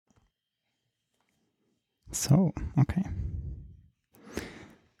So, okay.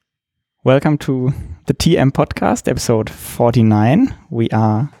 Welcome to the TM podcast, episode 49. We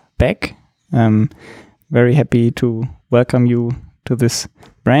are back. Very happy to welcome you to this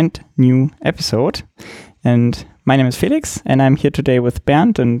brand new episode. And my name is Felix, and I'm here today with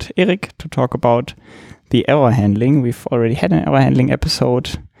Bernd and Erik to talk about the error handling. We've already had an error handling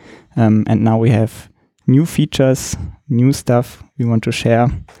episode, and now we have new features, new stuff we want to share.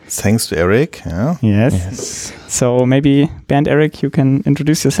 Thanks to Erik. Yeah. Yes. So maybe Bernd, Erik, you can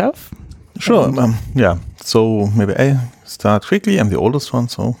introduce yourself. Sure. So maybe I start quickly. I'm the oldest one.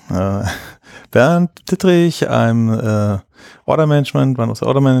 So Bernd Dittrich. I'm order management, one of the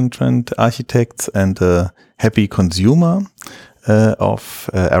order management architects and a happy consumer of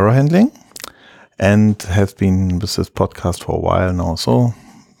error handling, and have been with this podcast for a while now. So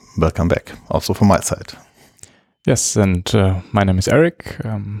welcome back, also from my side. Yes, and my name is Erik.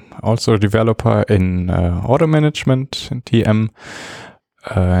 I'm also a developer in order management in TM.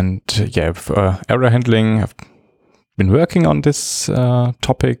 Error handling, I've been working on this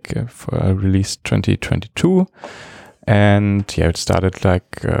topic for release 2022. And it started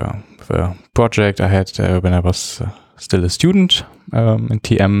like the project I had when I was still a student in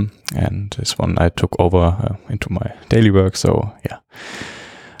TM. And this one I took over into my daily work. So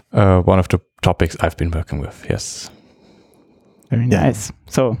one of the topics I've been working with, yes. Very nice.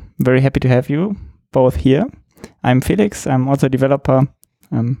 So, very happy to have you both here. I'm Felix. I'm also a developer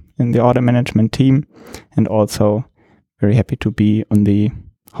in the order management team, and also very happy to be on the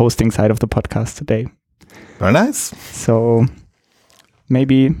hosting side of the podcast today. Very nice. So,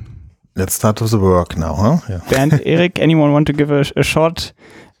 maybe... Let's start with the work now, huh? Yeah. Bernd, Erik, anyone want to give a short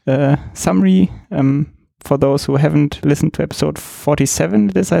summary for those who haven't listened to episode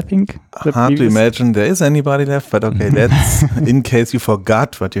 47, it is, I think. Hard to imagine there is anybody left, but okay, let's, in case you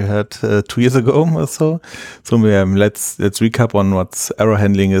forgot what you heard 2 years ago or so. So let's recap on what error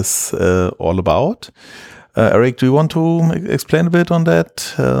handling is all about. Erik, do you want to explain a bit on that?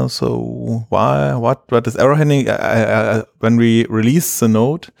 So what is error handling? When we released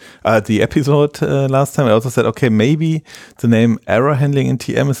the episode last time, I also said, okay, maybe the name error handling in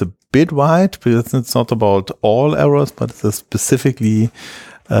TM is a bit wide because it's not about all errors, but it's specifically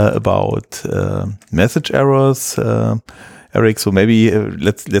about message errors. Erik, so maybe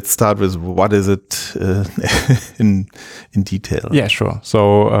let's start with what is it in detail. Yeah, sure.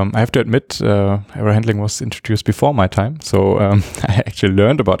 So I have to admit, error handling was introduced before my time. So I actually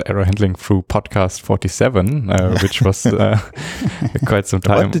learned about error handling through podcast 47, which was quite some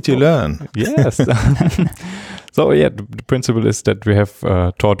time. What did you learn? Yes. So the principle is that we have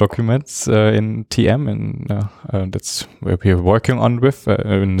Tor documents in TM, and that's where we are working on with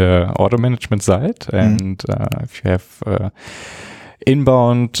in the order management side. And if you have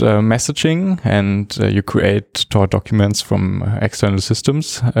inbound messaging and you create Tor documents from external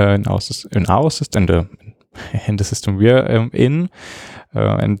systems in our system, in the system we are in,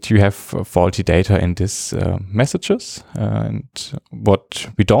 and you have faulty data in these messages. And what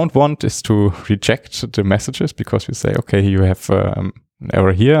we don't want is to reject the messages because we say, okay, you have an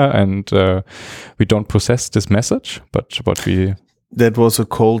error here, and we don't process this message. But what we... That was a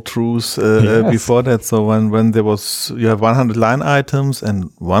cold truth before that. So when there was, you have 100 line items and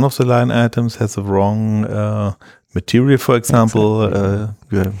one of the line items has a wrong material, for example,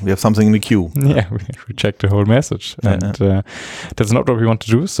 we have something in the queue. Yeah, we reject the whole message. And that's not what we want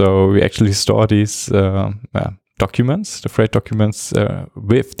to do. So we actually store these documents, the freight documents,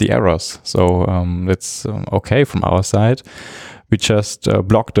 with the errors. So that's okay from our side. We just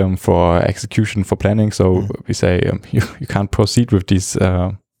block them for execution, for planning. So we say you can't proceed with these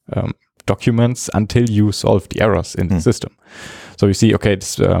documents until you solve the errors in the system. So you see, okay,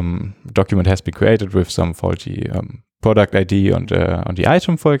 this document has been created with some faulty product ID on the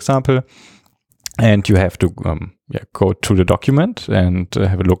item, for example, and you have to go to the document and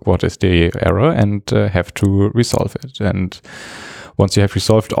have a look what is the error and have to resolve it. And once you have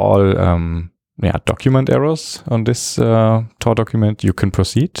resolved all document errors on this Tor document, you can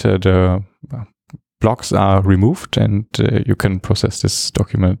proceed. The blocks are removed and you can process this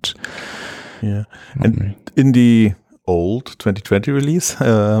document. Yeah, and in the old 2020 release,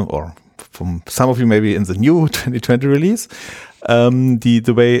 or from some of you maybe in the new 2020 release,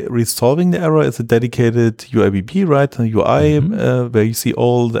 the way resolving the error is a dedicated UIBB, right? A UI where you see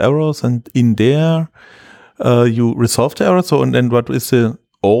all the errors, and in there you resolve the error. So, and then what is the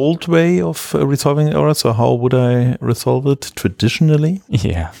old way of resolving errors? So how would I resolve it traditionally?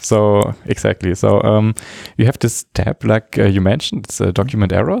 Yeah, so exactly. So you have this tab, like you mentioned, it's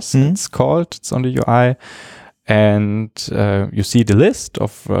document errors, it's called, it's on the UI. and you see the list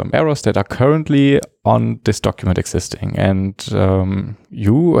of errors that are currently on this document existing. And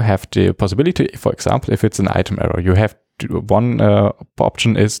you have the possibility, for example, if it's an item error, you have one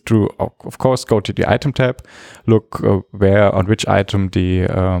option is to, of course, go to the item tab, look where on which item the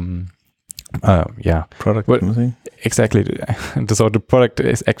product missing. Exactly. So the product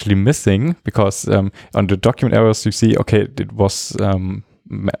is actually missing because on the document errors you see, okay, it was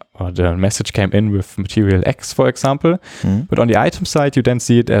or the message came in with material X, for example, but on the item side you then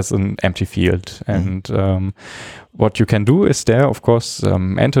see it as an empty field. And what you can do is there, of course,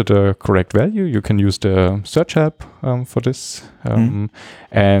 enter the correct value. You can use the search help for this, and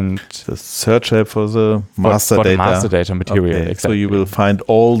the search help for the master for data. The master data material. Okay. Exactly. So you will find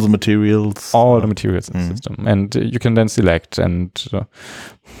all the materials. All the materials in the system, and you can then select. And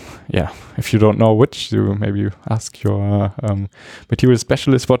if you don't know which, you maybe ask your material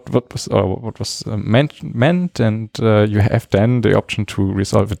specialist what was meant, and you have then the option to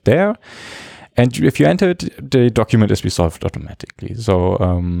resolve it there. And if you enter it, the document is resolved automatically. So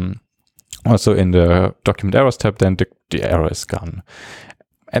also in the document errors tab, then the error is gone.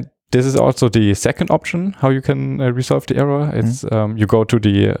 And this is also the second option, how you can resolve the error. It's you go to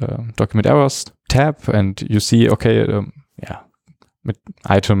the document errors tab and you see, okay,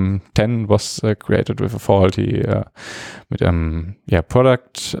 item 10 was created with a faulty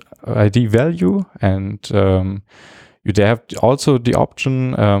product ID value, and you have also the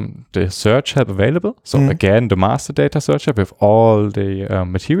option, the search help available. So again, the master data search help with all the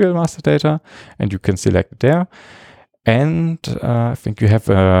material master data, and you can select it there. And I think you have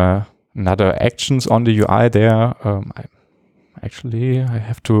another actions on the UI there. I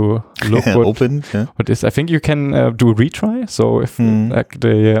have to look what is. I think you can do a retry. So if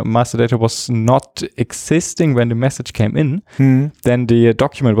the master data was not existing when the message came in, then the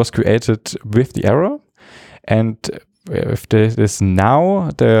document was created with the error. And if there is now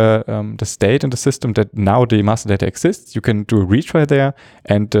the state in the system that now the master data exists, you can do a retry there,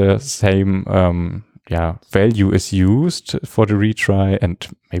 and the same value is used for the retry, and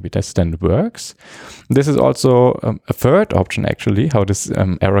maybe this then works. This is also a third option, actually, how this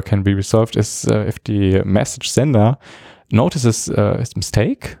error can be resolved is if the message sender notices his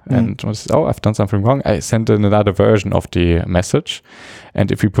mistake and notices, oh, I've done something wrong, I sent in another version of the message.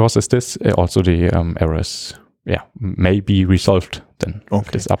 And if we process this, also the errors may be resolved then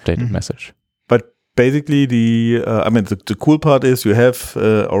with this updated message. But basically the cool part is you have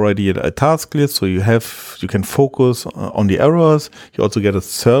already a task list, so you can focus on the errors. You also get a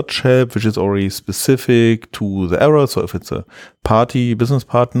search help, which is already specific to the error. So if it's a business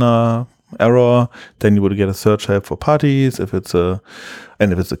partner error, then you would get a search help for parties. If it's a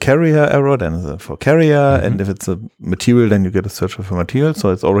carrier error, then it's for carrier. And if it's a material, then you get a search help for material.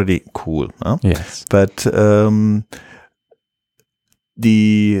 So it's already cool. Huh? Yes. But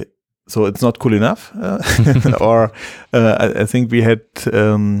so it's not cool enough, or I think we had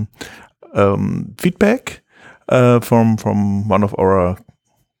feedback from one of our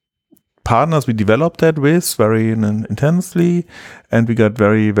partners we developed that with very intensely, and we got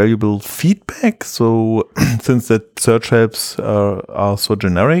very valuable feedback. So since that search helps are so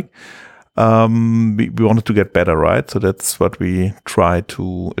generic, we wanted to get better, right? So that's what we try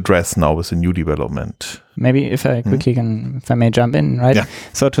to address now with the new development. Maybe if I quickly if I may jump in, right? Yeah.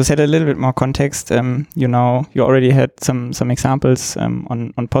 So to set a little bit more context, you already had some examples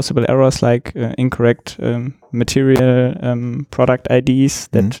on possible errors like incorrect material product IDs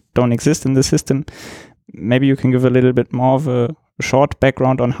that don't exist in the system. Maybe you can give a little bit more of a short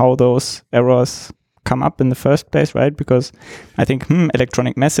background on how those errors come up in the first place, right? Because I think,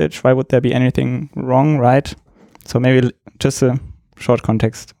 electronic message, why would there be anything wrong, right? So maybe just a short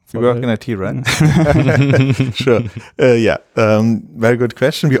context. You work in IT, right? Sure. Very good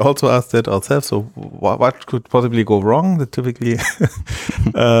question. We also asked that ourselves. So what could possibly go wrong? That typically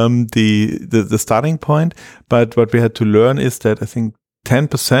the starting point. But what we had to learn is that I think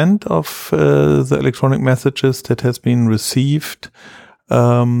 10% of the electronic messages that has been received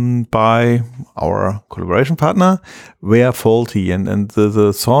by our collaboration partner were faulty, and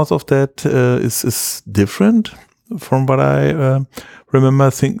the source of that is different from what I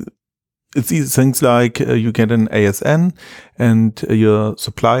remember. It's things like you get an ASN and your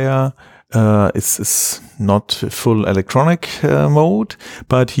supplier is not full electronic mode,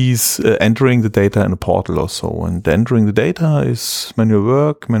 but he's entering the data in a portal or so, and entering the data is manual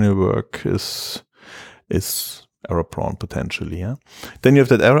work. Manual work is error prone potentially. Yeah. Then you have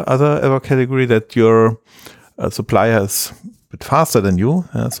that other error category that your supplier is a bit faster than you,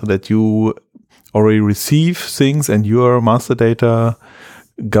 so that you already receive things and your master data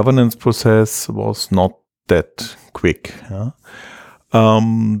governance process was not that quick. Yeah?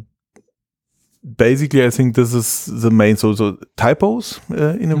 Basically, I think this is the main, so typos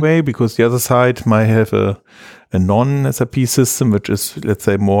in a way, because the other side might have a non-SAP system, which is, let's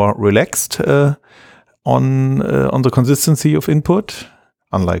say, more relaxed on the consistency of input,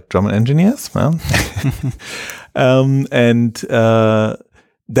 unlike German engineers. Yeah?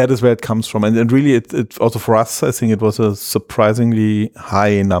 That is where it comes from. And really, it also for us, I think it was a surprisingly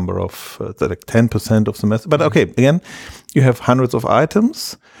high number of, like 10% of the message. But okay, again, you have hundreds of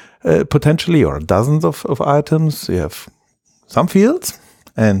items, potentially, or dozens of items. You have some fields,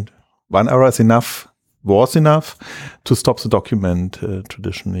 and one error is enough, was enough to stop the document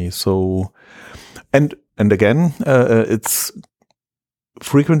traditionally. So, and again, it's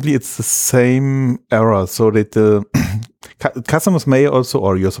frequently it's the same error, so that the customers may also,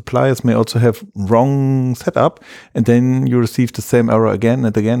 or your suppliers may also have wrong setup, and then you receive the same error again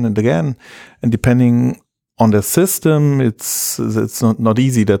and again and again, and depending on the system, it's not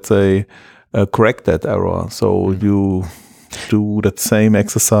easy that they correct that error. So you do that same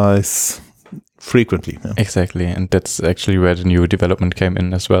exercise frequently. Yeah. Exactly, and that's actually where the new development came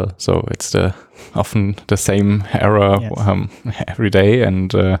in as well. So it's often the same error every day,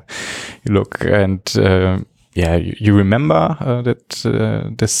 and you look and you remember that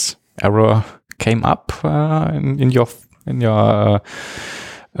this error came up in your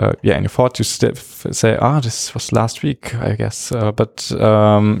thought. You say, this was last week, I guess, but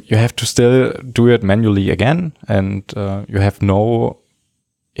you have to still do it manually again, and you have no.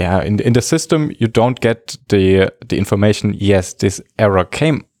 Yeah, in the system, you don't get the information, yes, this error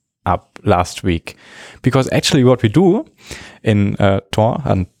came up last week. Because actually what we do in Tor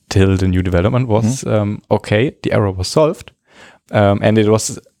until the new development was, okay, the error was solved. And it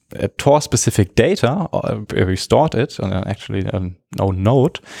was Tor-specific data, where we stored it on actually a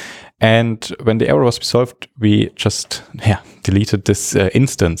node. And when the error was solved, we just deleted this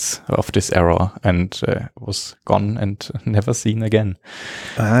instance of this error, and was gone and never seen again.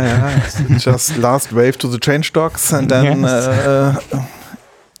 Just last wave to the change docs, and then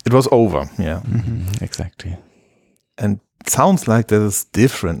it was over. Yeah, exactly. And it sounds like that is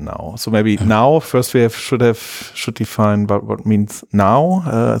different now. So maybe now first we should define what means now.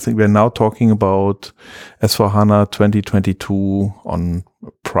 I think we are now talking about S/4HANA 2022 on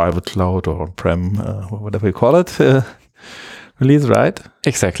private cloud or on-prem, whatever you call it, release, right?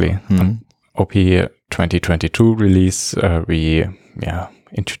 Exactly. OP 2022 release, we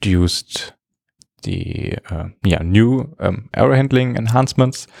introduced the new error handling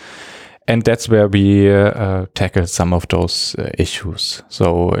enhancements. And that's where we tackled some of those issues.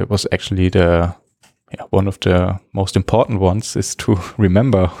 So it was actually one of the most important ones is to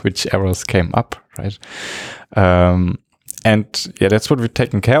remember which errors came up, right? And that's what we've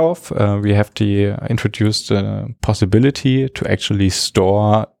taken care of. We have introduced the possibility to actually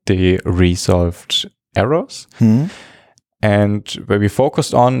store the resolved errors. And where we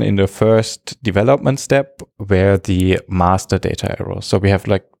focused on in the first development step were the master data errors. So we have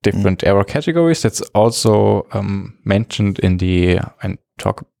like different error categories. That's also mentioned in you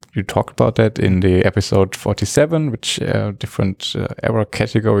talked about that in the episode 47, which different error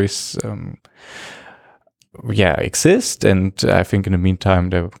categories exist. And I think in the meantime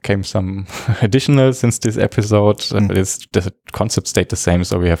there came some additional since this episode. The concept stayed the same.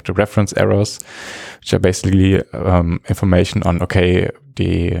 So we have the reference errors, which are basically information on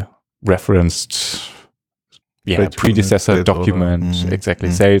the referenced predecessor document,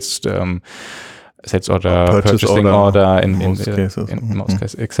 sales order, purchasing order in most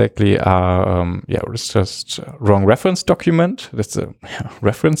cases, exactly. It's just wrong reference document. That's a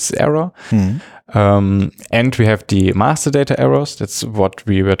reference error. And we have the master data errors. That's what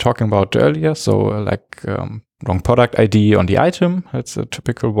we were talking about earlier. So wrong product ID on the item. That's a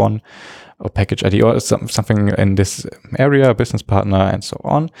typical one. Or package ID or something in this area, business partner, and so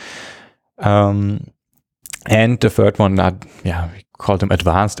on. And the third one, we call them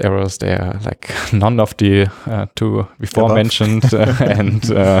advanced errors. They are like none of the two before mentioned, and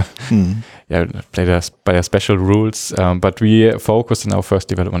play by their special rules. But we focus in our first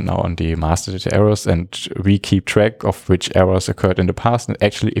development now on the master data errors, and we keep track of which errors occurred in the past. And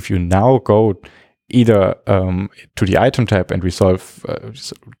actually, if you now go either to the item tab and resolve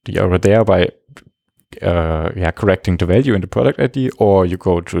the error there by correcting the value in the product ID, or you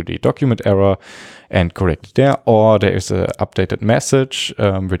go to the document error and correct it there, or there is an updated message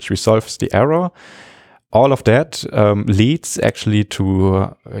which resolves the error. All of that leads actually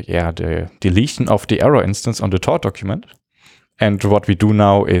to the deletion of the error instance on the Tor document. And what we do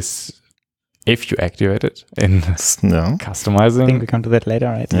now is if you activate it in customizing. I think we come to that later,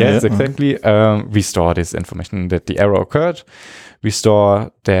 right? Yes, exactly. We store this information that the error occurred. We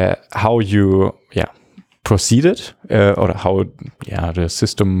store how you proceeded or how the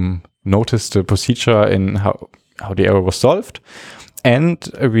system noticed the procedure in how the error was solved. And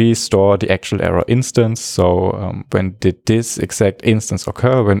we store the actual error instance. So when did this exact instance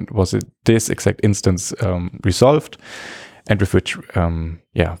occur? When was this exact instance resolved? And with which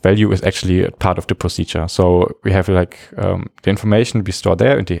value is actually a part of the procedure. So we have the information we store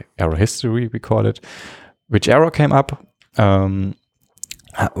there in the error history, we call it. Which error came up?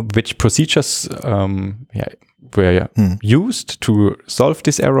 Which procedures were used to solve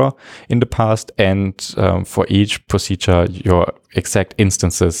this error in the past, and for each procedure, your exact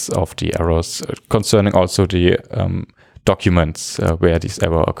instances of the errors concerning also the documents where this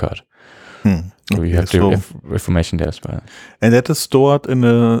error occurred. So you have the information there as well. And that is stored in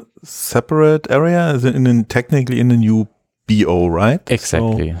a separate area, technically in a new BO, right?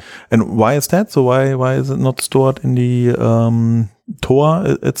 Exactly. So, and why is that? So why is it not stored in the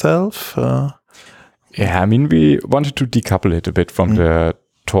Tor itself? I mean, we wanted to decouple it a bit from the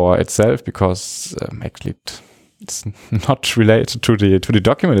Tor itself because actually it's not related to the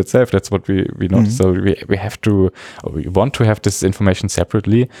document itself. That's what we noticed. So we have to, or we want to have this information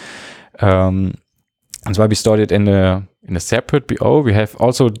separately. That's why we stored it in a separate BO. We have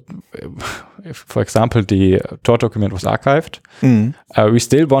also, if, for example, the Tor document was archived, we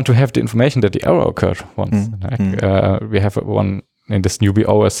still want to have the information that the error occurred once. We have one in this new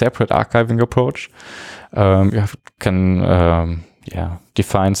BO, a separate archiving approach. You can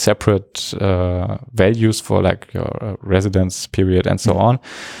define separate values for your residence period and so on.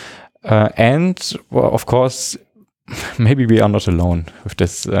 And of course, maybe we are not alone with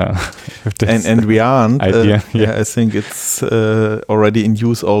this. And we aren't. Idea. I think it's already in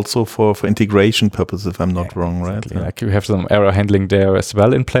use also for integration purposes, if I'm not wrong, exactly. right? Like we have some error handling there as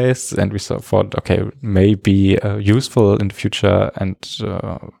well in place, and we thought, okay, maybe useful in the future, and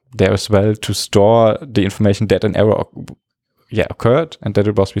there as well to store the information that an error occurred and that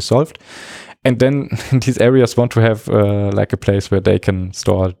it was resolved. And then these areas want to have a place where they can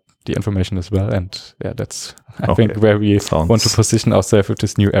store the information as well, and that's I think where we want to position ourselves with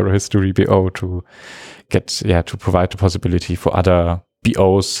this new error history BO to get to provide the possibility for other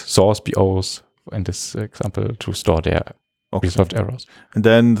BOs, source BOs in this example, to store their resolved errors. And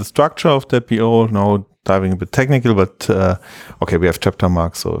then the structure of that BO, now diving a bit technical, but we have chapter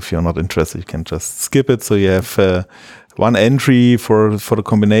marks, so if you're not interested, you can just skip it. So you have one entry for the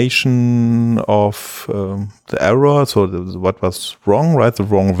combination of the error, so what was wrong, right? The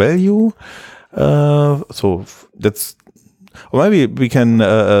wrong value. So that's, or maybe we can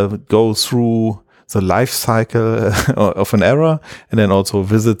go through the life cycle of an error, and then also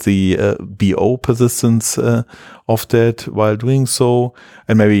visit the BO persistence of that while doing so,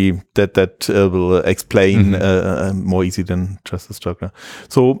 and maybe that will explain more easy than just the structure.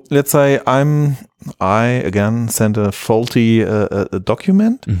 So let's say I again send a faulty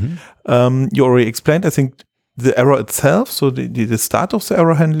document. You already explained, I think, the error itself. So the start of the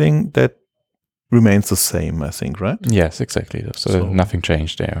error handling, that remains the same, I think, right? Yes, exactly. So nothing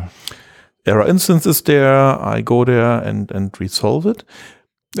changed there. Error instance is there. I go there and resolve it.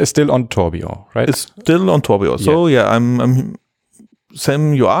 It's still on Tor BO, right? It's still on Tor BO. So I'm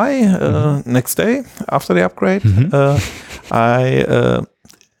same UI next day after the upgrade. Now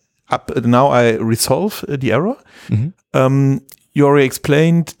I resolve the error. You already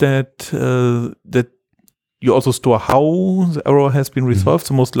explained that you also store how the error has been resolved.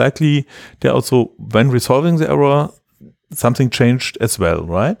 So most likely, there also, when resolving the error, something changed as well,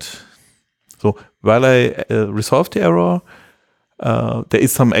 right? So while I resolve the error, there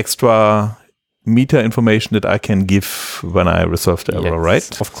is some extra meta information that I can give when I resolve the error,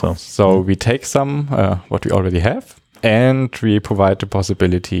 right? Of course. So we take some what we already have, and we provide the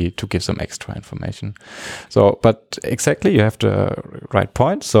possibility to give some extra information. So, but exactly, you have the right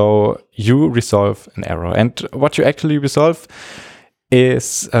point. So you resolve an error, and what you actually resolve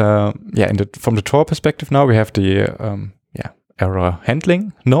is, from the Tor perspective now, we have the error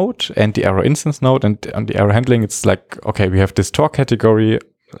handling node and the error instance node. And on the error handling, it's like, okay, we have this Tor category,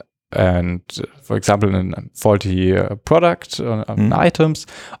 and for example, a faulty product on items.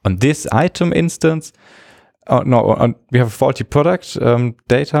 On this item instance, we have a faulty product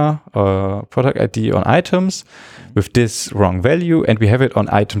data or product ID on items with this wrong value, and we have it on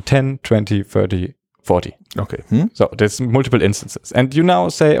item 10, 20, 30, 40. Okay. So there's multiple instances. And you now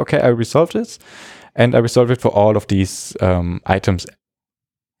say, okay, I resolved this, and I resolve it for all of these items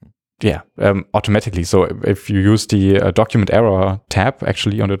automatically. So if you use the document error tab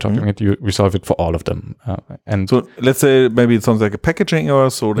actually on the document, you resolve it for all of them. And so let's say maybe it sounds like a packaging error.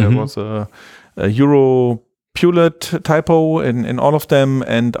 So there was a Euro Pulet typo in all of them,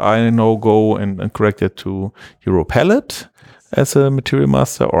 and I now go and correct it to Euro Palette as a material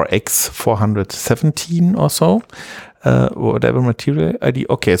master, or X417 or so, whatever material ID.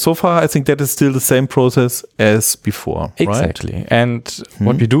 Okay, so far I think that is still the same process as before. Exactly. Right? And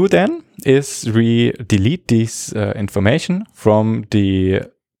what we do then is we delete this information from the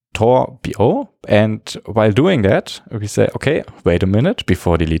Tor BO, and while doing that, we say, okay, wait a minute,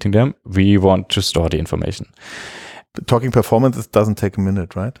 before deleting them, we want to store the information. But talking performance, it doesn't take a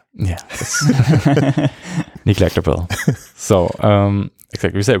minute, right? Yeah, it's neglectable. So,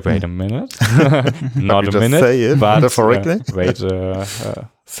 exactly, we say, wait a minute, not a minute, say it but metaphorically. Wait a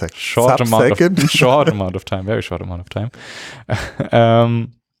short amount of time, very short amount of time.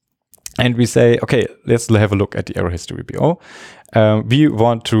 And we say, okay, let's have a look at the error history BO. We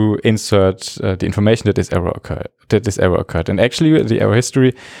want to insert the information that this error occurred. And actually, the error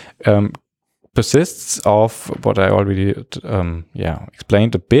history persists of what I already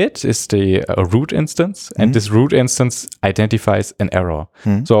explained a bit, is the root instance. And this root instance identifies an error.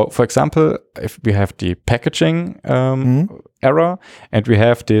 So, for example, if we have the packaging error, and we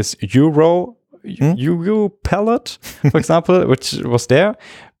have this Euro palette, for example, which was there,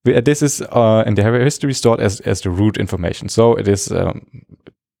 this is in the error history stored as the root information. So it is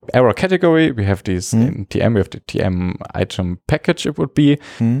error category. We have this in TM, we have the TM item package, it would be,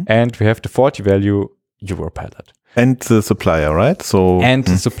 and we have the faulty value Euro palette. And the supplier, right? So and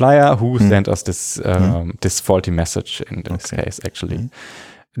the supplier who sent us this this faulty message in this case, actually.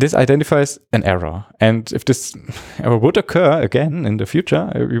 This identifies an error. And if this error would occur again in the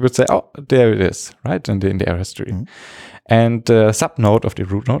future, we would say, oh, there it is, right, in the error history. And the subnode of the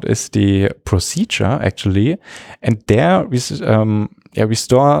root node is the procedure, actually. And there we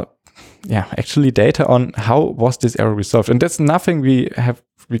store actually data on how was this error resolved. And that's nothing we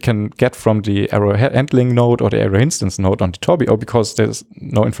can get from the error handling node or the error instance node on the Tor BO, because there's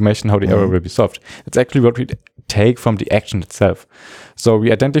no information how the error will be solved. It's actually what we take from the action itself. So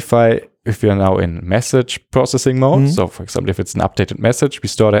we identify if we are now in message processing mode. So for example, if it's an updated message, we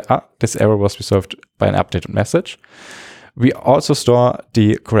store that this error was resolved by an updated message. We also store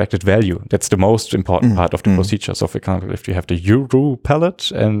the corrected value. That's the most important part of the procedure. So for example, if you have the Euro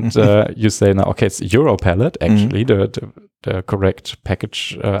palette and you say now, okay, it's Euro palette, actually, the correct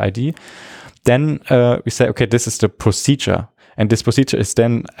package ID, then we say, okay, this is the procedure. And this procedure is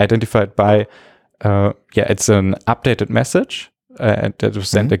then identified by, it's an updated message that was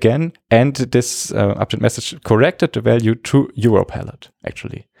sent again. And this updated message corrected the value to Euro palette,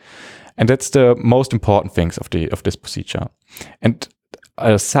 actually. And that's the most important things of this procedure. And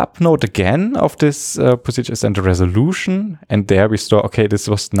a subnode again of this procedure is then the resolution. And there we store, okay, this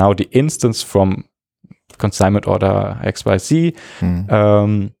was now the instance from consignment order XYZ.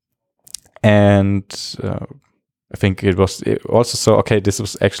 And I think it was also so, okay, this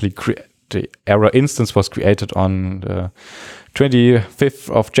was actually the error instance was created on the 25th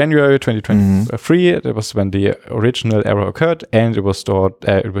of January 2023. That was when the original error occurred, and it was stored.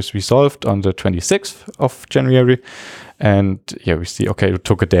 It was resolved on the 26th of January. And we see, okay, it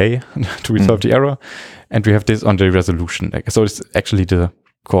took a day to resolve the error, and we have this on the resolution. So it's actually the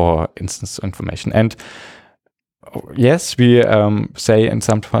core instance information. And yes, we say, and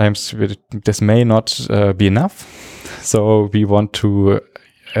sometimes this may not be enough. So we want to,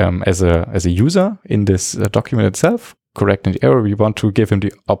 as a user in this document itself, correcting the error, we want to give him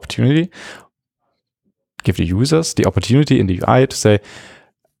the opportunity, give the users the opportunity in the UI to say,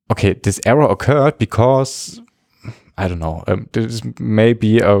 okay, this error occurred because, I don't know, this may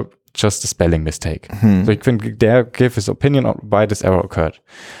be just a spelling mistake. So you can there give his opinion on why this error occurred.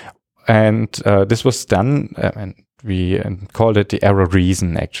 And this was done, and we called it the error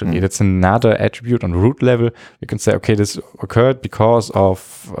reason, actually. That's another attribute on root level. We can say, okay, this occurred because of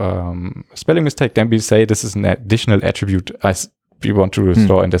spelling mistake. Then we say this is an additional attribute as we want to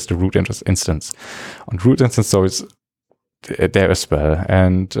restore, and that's the root instance. On root instance, so it's there as well.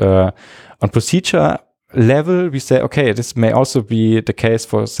 And on procedure level, we say, okay, this may also be the case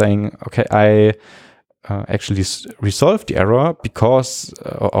for saying, okay, I actually resolved the error because,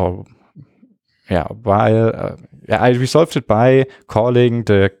 I resolved it by calling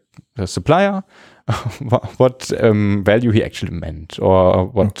the supplier what value he actually meant, or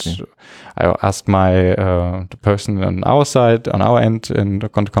what. I asked the person on our side, on our end in the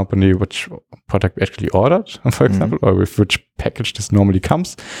content company, which product we actually ordered, for example, or with which package this normally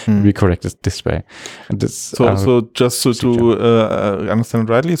comes. And we correct it this way. And this, so just to understand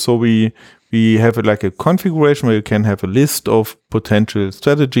rightly, so we have like a configuration where you can have a list of potential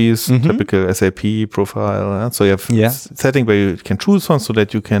strategies, typical SAP profile. So you have setting where you can choose one so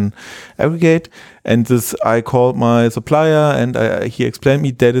that you can aggregate. And this, I called my supplier and he explained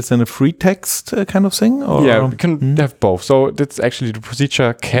me that is in a free text kind of thing. Or? Yeah, we can have both. So that's actually the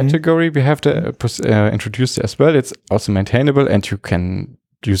procedure category we have to introduce as well. It's also maintainable, and you can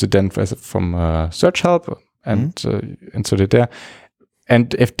use it then from search help and insert it there.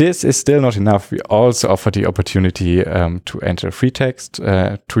 And if this is still not enough, we also offer the opportunity to enter free text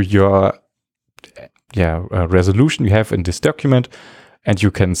to your resolution you have in this document. And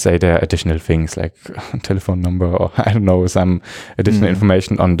you can say there are additional things like telephone number, or I don't know, some additional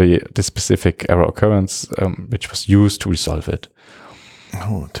information on the specific error occurrence, which was used to resolve it.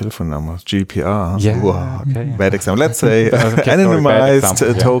 Oh, telephone numbers, GDPR. Yeah. Wow, Okay. bad example. Let's say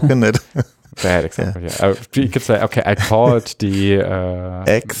anonymized token. Bad example, You could say, okay, I called the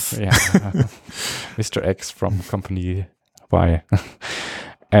X. Mr. X from company Y.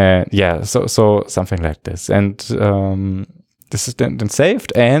 So something like this. And this is then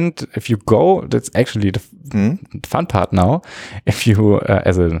saved. And if you go, that's actually the fun part now. If you,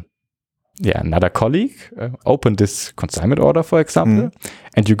 as another colleague, open this consignment order, for example,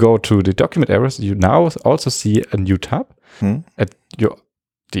 and you go to the document errors, you now also see a new tab.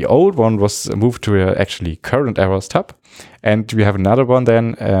 The old one was moved to a actually current errors tab, and we have another one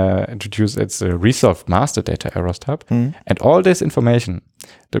then introduced. It's a resolved master data errors tab, and all this information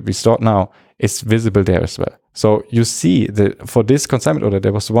that we stored now is visible there as well. So you see that for this consignment order,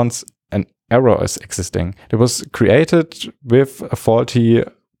 there was once an error is existing. It was created with a faulty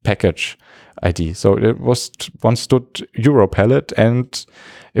package ID. So it was once stood Europallet, and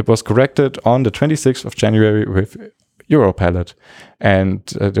it was corrected on the 26th of January with Europallet, and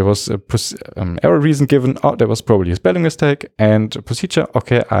there was a error reason given. Oh, there was probably a spelling mistake, and a procedure.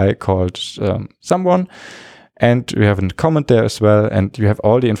 Okay, I called someone, and we have a comment there as well, and you have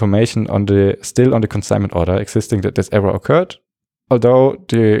all the information still on the consignment order existing that this error occurred, although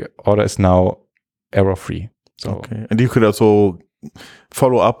the order is now error free. So okay, and you could also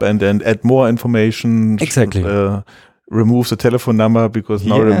follow up and add more information. Exactly. Remove the telephone number because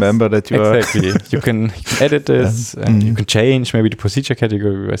now remember that you exactly. You can edit this and you can change maybe the procedure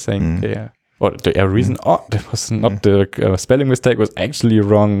category. We were saying, or the error reason. Oh, that was not the spelling mistake, was actually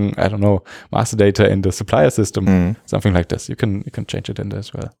wrong. I don't know, master data in the supplier system, something like this. You can change it in there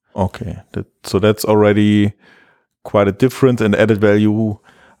as well. Okay, so that's already quite a difference and added value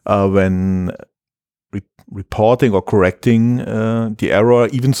when reporting or correcting the error,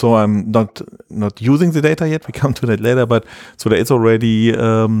 even so I'm not using the data yet. We come to that later, but so there is already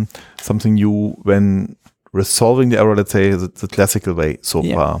something new when resolving the error, let's say, the classical way so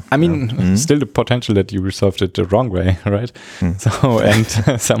far. I mean, still the potential that you resolved it the wrong way, right? So, and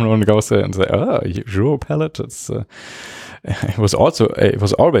someone goes there and say, oh, Europallet, it was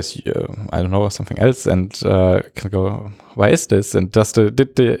always I don't know, something else, and can go, why is this? And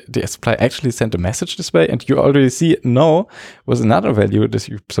did the supplier actually send a message this way? And you already see no was another value that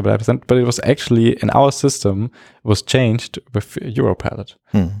you supplier sent, but it was actually in our system was changed with Europallet.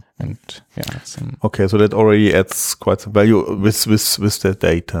 And it's, okay, so that already adds quite some value with the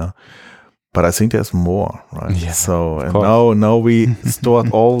data. But I think there's more, right? Yeah, so and now we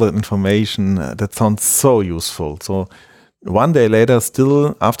stored all the information. That sounds so useful. So one day later,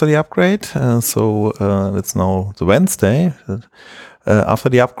 still after the upgrade, so it's now the Wednesday, after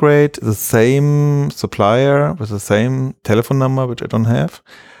the upgrade, the same supplier with the same telephone number, which I don't have,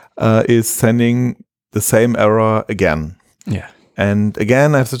 is sending the same error again. Yeah. And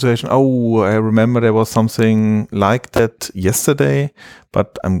again, I have a situation, I remember there was something like that yesterday,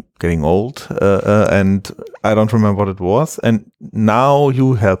 but I'm getting old and I don't remember what it was. And now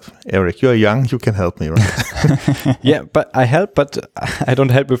you help, Eric. You're young, you can help me, right? Yeah, but I help, but I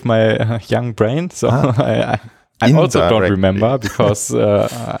don't help with my young brain. So I also don't remember because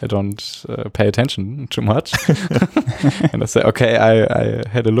I don't pay attention too much. And I say, okay, I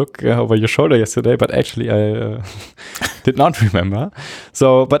had a look over your shoulder yesterday, but actually I did not remember.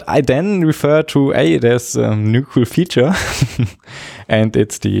 So, but I then refer to, there's a new cool feature. And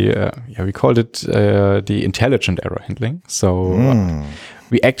it's we called it the intelligent error handling. So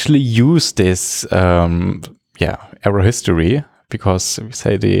we actually use this error history because we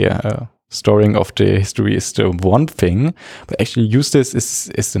say the storing of the history is the one thing, but actually use this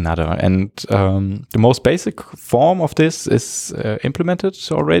is another. And the most basic form of this is implemented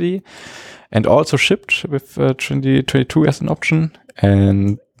already and also shipped with 2022 as an option.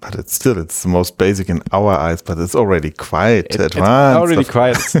 But it's the most basic in our eyes, but it's already quite advanced. It's already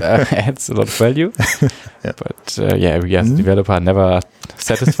quite adds a lot of value. Yeah. But we as developer are never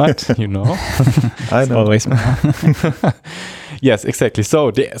satisfied, you know. I know. Always. Yes, exactly.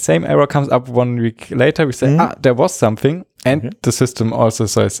 So the same error comes up 1 week later. We say, there was something. And the system also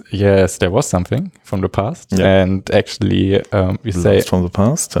says, yes, there was something from the past. Yeah. And actually, we say... Lost from the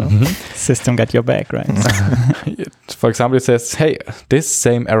past. System got your back, right? For example, it says, hey, this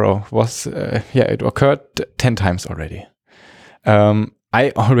same error was, it occurred 10 times already.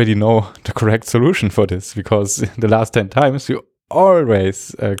 I already know the correct solution for this because the last 10 times you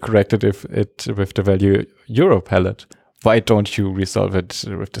always corrected it with the value Euro palette. Why don't you resolve it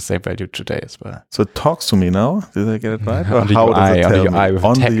with the same value today as well? So it talks to me now. Did I get it right? On the UI, on the UI with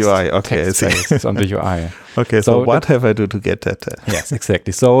on text, the UI. Okay, I text see. on the UI. Okay, so what have I do to get that? Yes,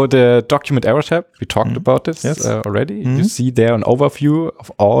 exactly. So the document error tab, we talked about this already. You see there an overview of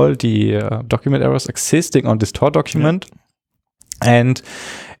all the document errors existing on this Tor document. And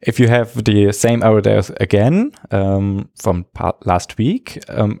if you have the same error there again from last week,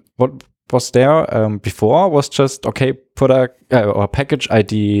 what was there before was just, okay, product or package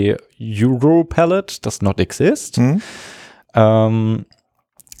ID Euro palette does not exist. And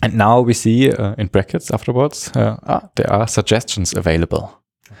now we see in brackets afterwards, there are suggestions available.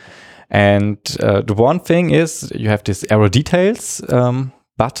 And the one thing is you have this error details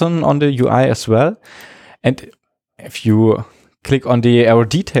button on the UI as well. And if you click on the error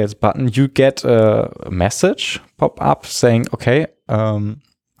details button, you get a message pop up saying, okay,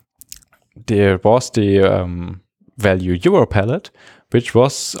 there was the value Euro palette, which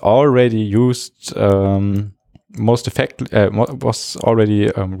was already used was already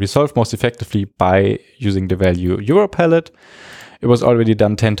resolved most effectively by using the value Euro palette. It was already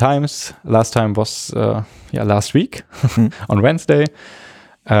done 10 times. Last time was last week on Wednesday.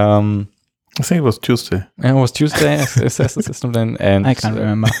 I think it was Tuesday. It was Tuesday, as the system then. And I can't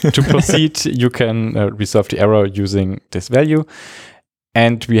remember. To proceed, you can resolve the error using this value.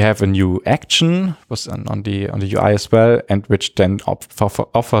 And we have a new action was on the UI as well, and which then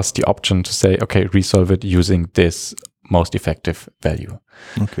offers the option to say, okay, resolve it using this most effective value.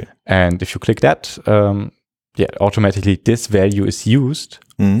 Okay. And if you click that, automatically this value is used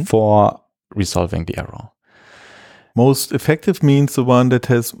for resolving the error. Most effective means the one that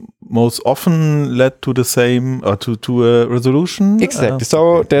has most often led to the same or to a resolution. Exactly.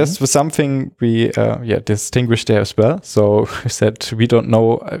 So there's something we distinguish there as well. So we said we don't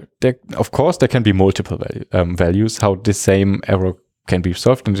know. Of course, there can be multiple values how this same error can be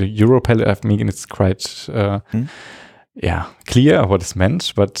solved. In the Euro palette, I mean, it's quite clear what is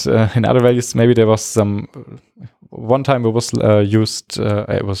meant. But in other values, maybe there was some. One time it was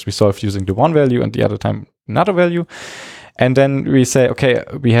it was resolved using the one value, and the other time another value. And then we say, okay,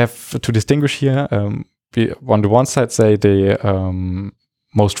 we have to distinguish here. We on the one side say the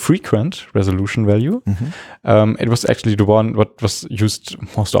most frequent resolution value. It was actually the one what was used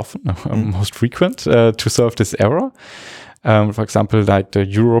most often, most frequent to solve this error. For example, like the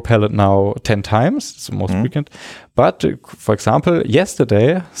Euro palette now 10 times, it's the most frequent. But for example,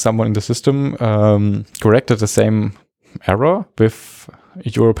 yesterday, someone in the system corrected the same error with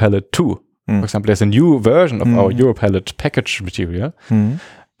Euro palette 2. For example, there's a new version of our Euro palette package material.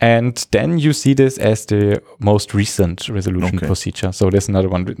 And then you see this as the most recent resolution procedure. So there's another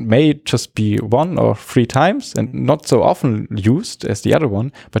one. It may just be 1 or 3 times and not so often used as the other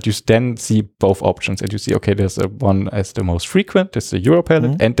one, but you then see both options and you see, okay, there's a one as the most frequent, it's the Euro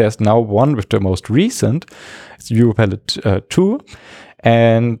palette, and there's now one with the most recent, it's Euro palette 2,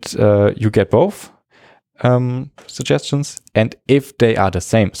 and you get both suggestions. And if they are the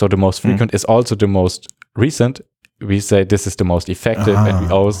same, so the most frequent is also the most recent, we say this is the most effective and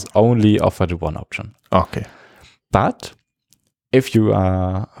we always only offer the one option. Okay. But if you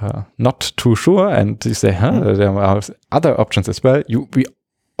are not too sure and you say, there are other options as well, we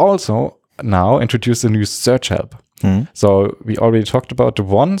also now introduce a new search help. So we already talked about the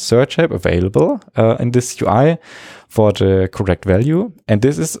one search help available in this UI for the correct value. And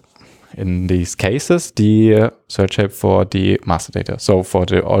this is, in these cases, the search help for the master data. So for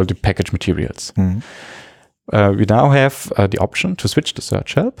all the package materials. We now have the option to switch the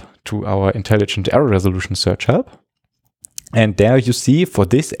search help to our intelligent error resolution search help. And there you see for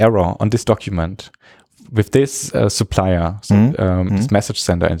this error on this document with this supplier, this message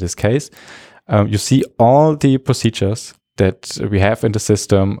sender in this case, you see all the procedures that we have in the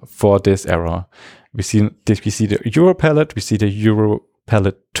system for this error. We see the Euro palette, we see the Euro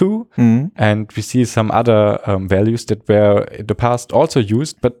palette 2, and we see some other values that were in the past also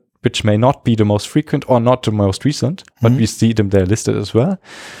used, but which may not be the most frequent or not the most recent, but we see them there listed as well.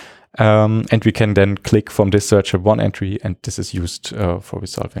 And we can then click from this search one entry, and this is used for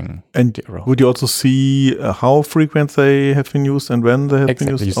resolving the error. Would you also see how frequent they have been used and when they have been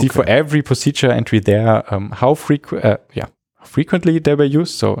used? You see for every procedure entry there how frequently they were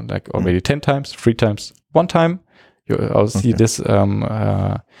used. So like already 10 times, 3 times, 1 time. You also see this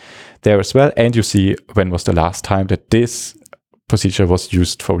there as well. And you see when was the last time that this procedure was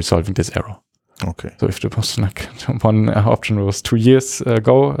used for resolving this error. Okay. So if there was like one option was 2 years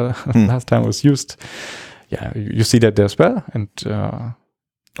ago, last time it was used, you see that there as well. And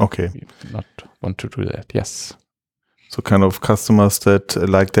okay, we not want to do that. Yes. So kind of customers that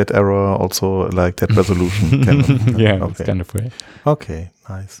like that error also like that resolution. It's kind of way. Okay,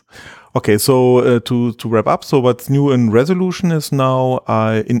 nice. Okay, so to wrap up, so what's new in resolution is now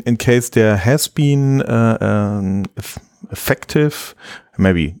in case there has been an effective,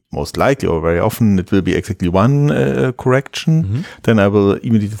 maybe most likely or very often it will be exactly one correction, then I will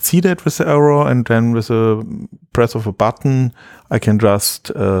immediately see that with the error, and then with a press of a button I can just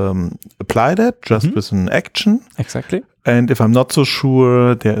apply that just with an action. Exactly. And if I'm not so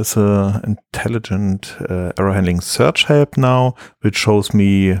sure, there is a intelligent error handling search help now, which shows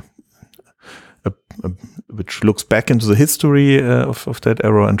me which looks back into the history of that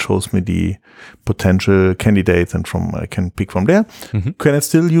error and shows me the potential candidates, and I can pick from there. Can I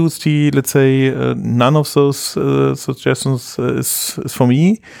still use let's say, none of those suggestions is for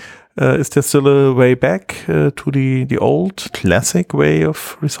me? Is there still a way back to the old classic way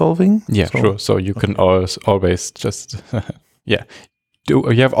of resolving? Yeah, sure. So you can always just, you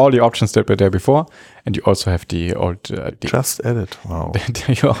have all the options that were there before, and you also have the old. Just edit. Wow.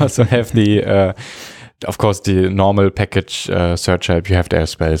 You also have the, of course, the normal package search help you have there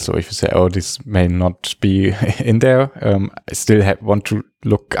as well. So if you say, oh, this may not be in there, I still want to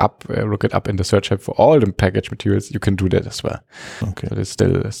look it up in the search help for all the package materials, you can do that as well. Okay. So there's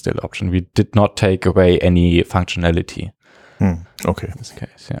still an option. We did not take away any functionality. Okay. In this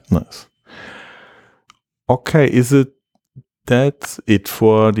case, yeah. Nice. Okay, that's it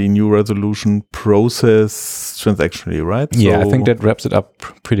for the new resolution process transactionally, right? Yeah, I think that wraps it up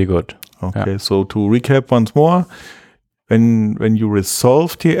pretty good. Okay, so to recap once more, when you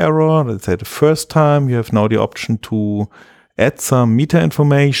resolve the error, let's say the first time, you have now the option to add some meta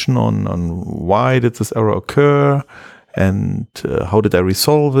information on why did this error occur, and how did I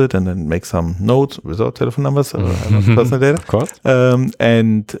resolve it, and then make some notes without telephone numbers, personal data, of course,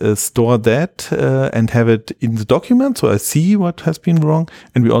 and store that and have it in the document, so I see what has been wrong,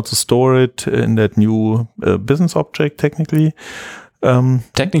 and we also store it in that new business object. Technically,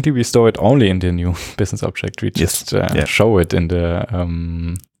 we store it only in the new business object. We just show it in the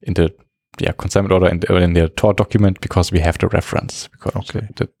consignment order in the TOR document because we have the reference, because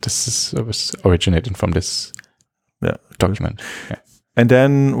this was originating from this document. Yeah. And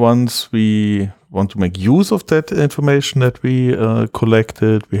then once we want to make use of that information that we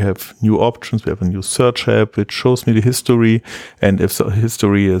collected, we have new options. We have a new search help which shows me the history, and if the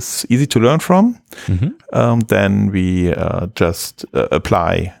history is easy to learn from, then we just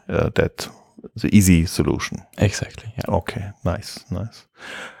apply the easy solution. Exactly. Yeah. Okay. Nice.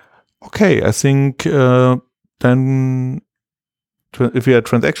 Okay, I think then if we are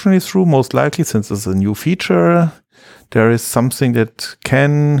transactionally through, most likely, since it's a new feature, there is something that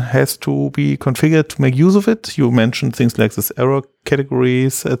has to be configured to make use of it. You mentioned things like this error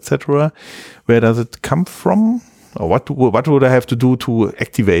categories, etc. Where does it come from? Or what would I have to do to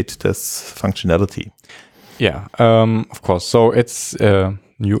activate this functionality? Yeah, of course. So it's a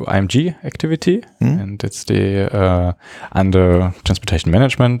new IMG activity, and it's the under transportation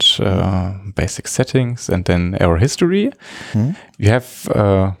management, basic settings, and then error history. You have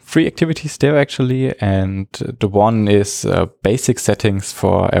 3 activities there actually, and the one is basic settings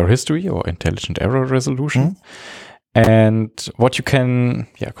for error history or intelligent error resolution. And what you can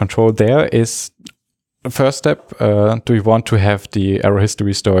control there is the first step, do you want to have the error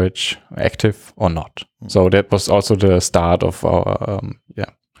history storage active or not? So that was also the start of our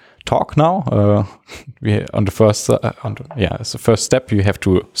talk now. We on the first as the first step, you have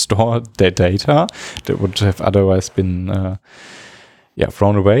to store the data that would have otherwise been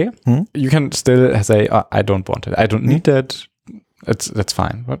thrown away. You can still say, I don't want it, I don't need that. That's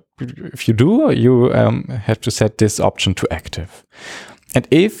fine. But if you do, you have to set this option to active. And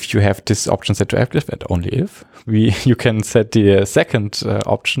if you have this option set to active, and only if, you can set the second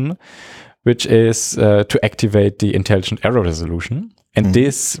option which is to activate the intelligent error resolution. And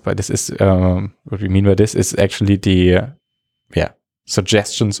this is what we mean by this is actually the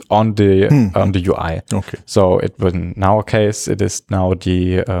suggestions on the UI. Okay. So in our case, it is now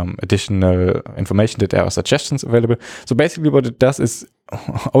the additional information that there are suggestions available. So basically, what it does is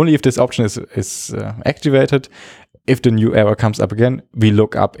only if this option is activated, if the new error comes up again, we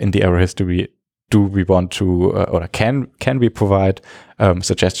look up in the error history. Do we want to or can we provide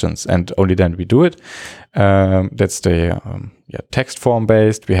suggestions? And only then we do it. That's the text form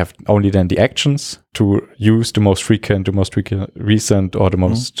based. We have only then the actions to use the most frequent, recent, or the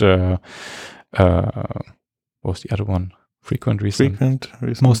most what was the other one? Frequent, recent,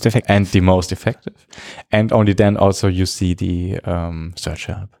 most effective, and the most effective. And only then also you see the search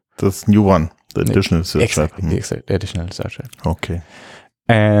help. This new one, the additional search help. Exactly, the additional search help. Okay.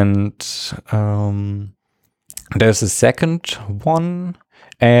 And there's a second one,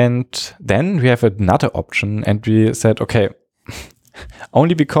 and then we have another option, and we said, okay,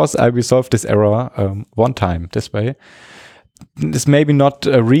 only because I resolved this error one time this way, this may be not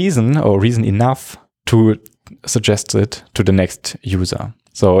a reason or reason enough to suggest it to the next user.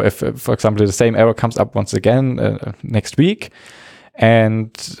 So if, for example, the same error comes up once again next week,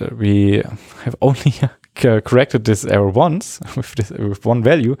 and we have only corrected this error once with one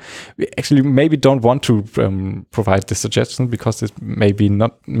value, we actually maybe don't want to provide this suggestion because this may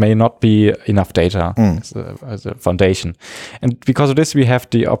not be enough data as a foundation. And because of this, we have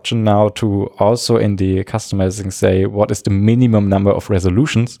the option now to also in the customizing say what is the minimum number of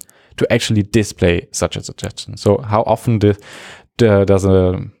resolutions to actually display such a suggestion. So how often does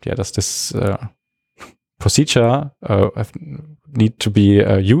this procedure need to be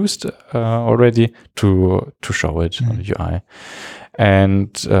used already to show it on the UI,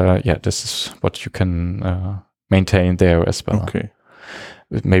 and this is what you can maintain there as well. Okay,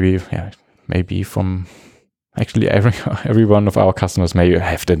 maybe from actually every one of our customers may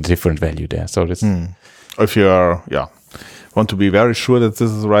have a different value there. So this, if you are want to be very sure that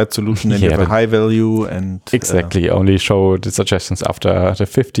this is the right solution, then you have a high value and exactly only show the suggestions after the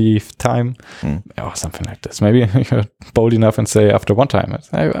 50th time or something like this. Maybe you're bold enough and say after one time.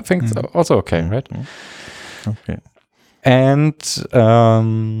 I think it's also okay, right? Okay. And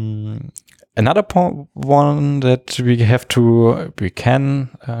another one that we can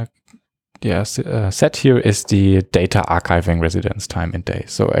set here is the data archiving residence time in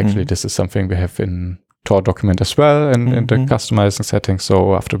days. So actually, this is something we have in Tor document as well in the customizing settings.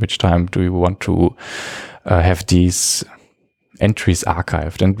 So after which time do you want to have these entries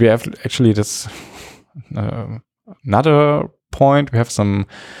archived? And we have actually this another point. We have some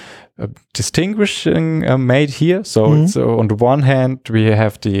distinguishing made here. So it's on the one hand, we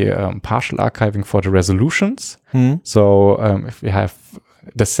have the partial archiving for the resolutions. So if we have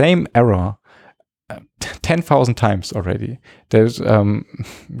the same error 10,000 times already, there's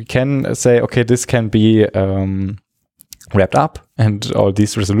we can say, okay, this can be wrapped up and all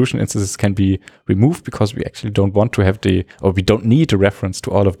these resolution instances can be removed because we actually don't want to have we don't need a reference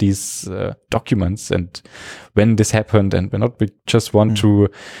to all of these documents and when this happened and when not. We just want to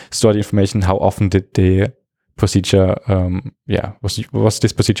store the information. How often did the procedure was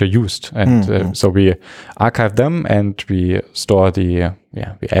this procedure used? And so we archive them and we store we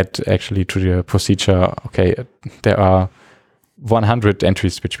add actually to the procedure, okay, there are 100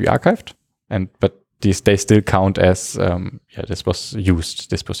 entries which we archived, but they still count as this was used,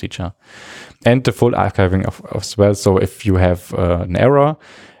 this procedure. And the full archiving as well. So if you have an error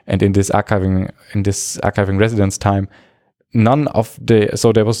and in this archiving residence time,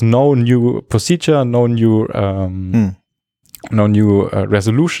 so there was no new procedure, no new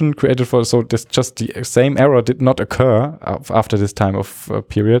resolution created for. So this just the same error did not occur after this time of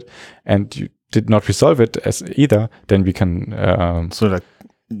period, and you did not resolve it as either. Then we can so like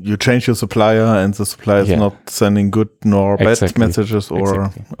you change your supplier and the supplier is not sending good nor bad messages, or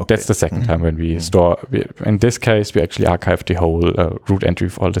okay. That's the second time when we store. In this case, we actually archive the whole root entry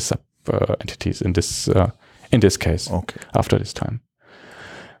for all the sub entities in this case, after this time.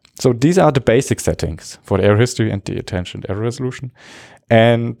 So these are the basic settings for the error history and the attention error resolution.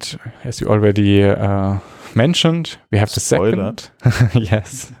 And as you already mentioned, we have the second.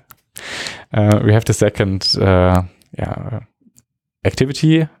 Yes. We have the second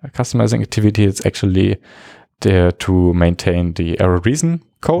activity, customizing activity. It's actually there to maintain the error reason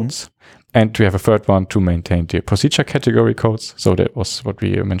codes. And we have a third one to maintain the procedure category codes. So that was what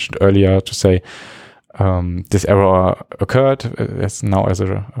we mentioned earlier, to say this error occurred as an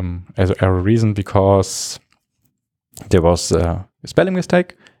error reason because there was a spelling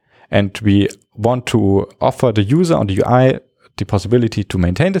mistake, and we want to offer the user on the UI the possibility to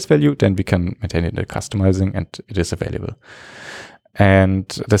maintain this value, then we can maintain it in the customizing and it is available. And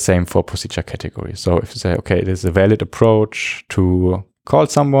the same for procedure category. So if you say, okay, it is a valid approach to call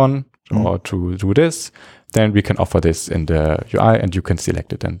someone or to do this, then we can offer this in the UI and you can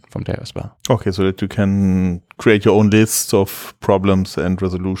select it then from there as well. Okay, so that you can create your own lists of problems and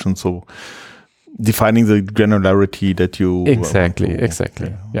resolutions. So defining the granularity that you... Exactly.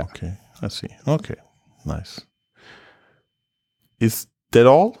 Okay. Yeah. Okay, I see. Okay, nice. Is that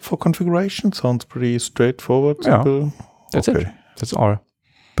all for configuration? Sounds pretty straightforward. Yeah, simple. that's it. That's all.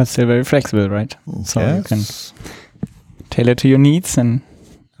 But still very flexible, right? So Yes. you can tailor to your needs and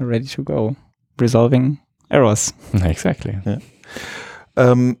are ready to go, resolving errors. Exactly.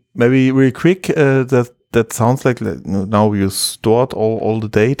 Maybe really quick, that sounds like now you stored all the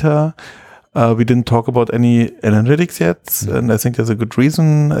data. We didn't talk about any analytics yet, and I think there's a good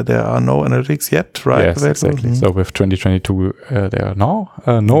reason there are no analytics yet, right? Yes, exactly. So with 2022, there are now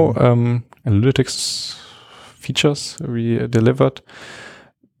no analytics features we delivered.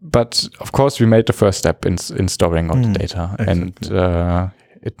 But of course, we made the first step in storing all the data, exactly. and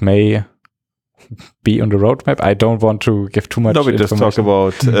it may be on the roadmap. I don't want to give too much. No, we just talk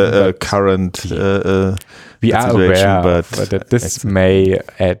about current. We are aware but that this may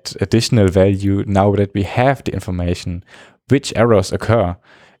add additional value now that we have the information which errors occur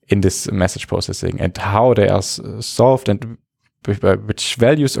in this message processing and how they are solved and which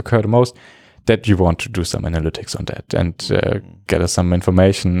values occur the most. That you want to do some analytics on that and gather some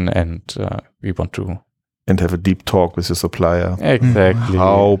information, and we want to have a deep talk with the supplier. Exactly.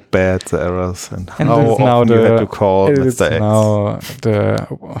 How bad the errors and how it's now often you had to call it's Mr. X. now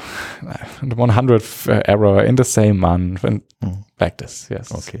the 100th error in the same month and like this.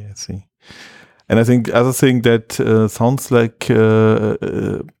 Yes. Okay, I see. And I think the other thing that sounds like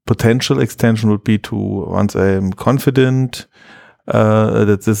potential extension would be to, once I am confident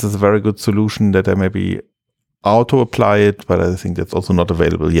that this is a very good solution, that I maybe auto-apply it, but I think that's also not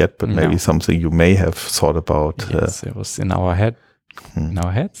available yet, but maybe something you may have thought about. Yes, it was in our head, in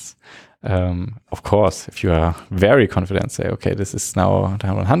our heads. Of course, if you are very confident, say, okay, this is now the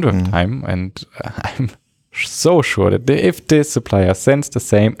 100th time, and I'm so sure that if this supplier sends the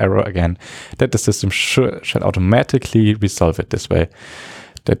same error again, that the system should automatically resolve it this way.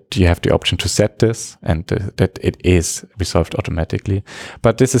 That you have the option to set this and that it is resolved automatically.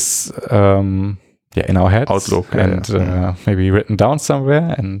 But this is in our heads Outlook, and maybe written down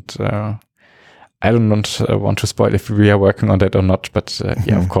somewhere. And I don't want to spoil if we are working on that or not. But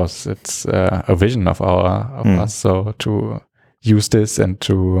of course, it's a vision of us. So to use this and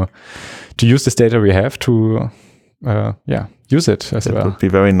to use this data we have to use it as well. It would be a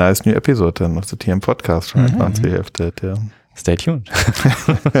very nice new episode then of the TM podcast, right? Once we have that. Stay tuned.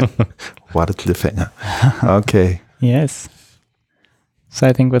 What a cliffhanger. Okay. Yes. So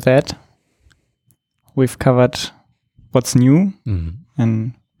I think with that, we've covered what's new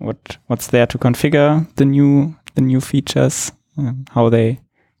and what's there to configure the new features, how they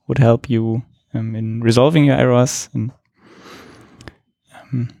would help you in resolving your errors.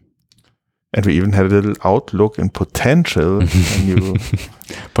 And we even had a little outlook in potential new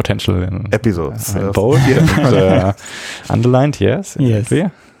potential in episodes. Bold and underlined, yes. Yes.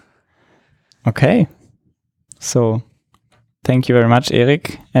 Clear. Okay. So thank you very much,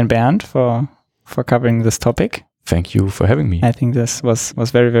 Erik and Bernd, for covering this topic. Thank you for having me. I think this was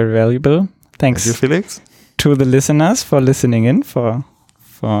very, very valuable. Thanks Thank you, Felix. To the listeners for listening in, for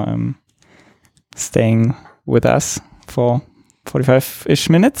staying with us for 45-ish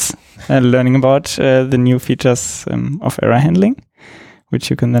minutes, learning about the new features of error handling,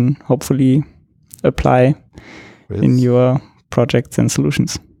 which you can then hopefully apply in your projects and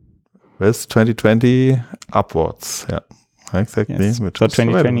solutions. With 2020 upwards, yeah, exactly. Yes. So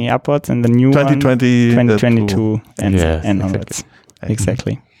 2020 upwards, and the new 2020, 2022 and onwards.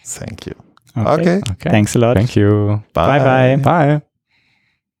 Exactly. Thank you. Okay. Okay. Thanks a lot. Thank you. Bye. Bye. Bye.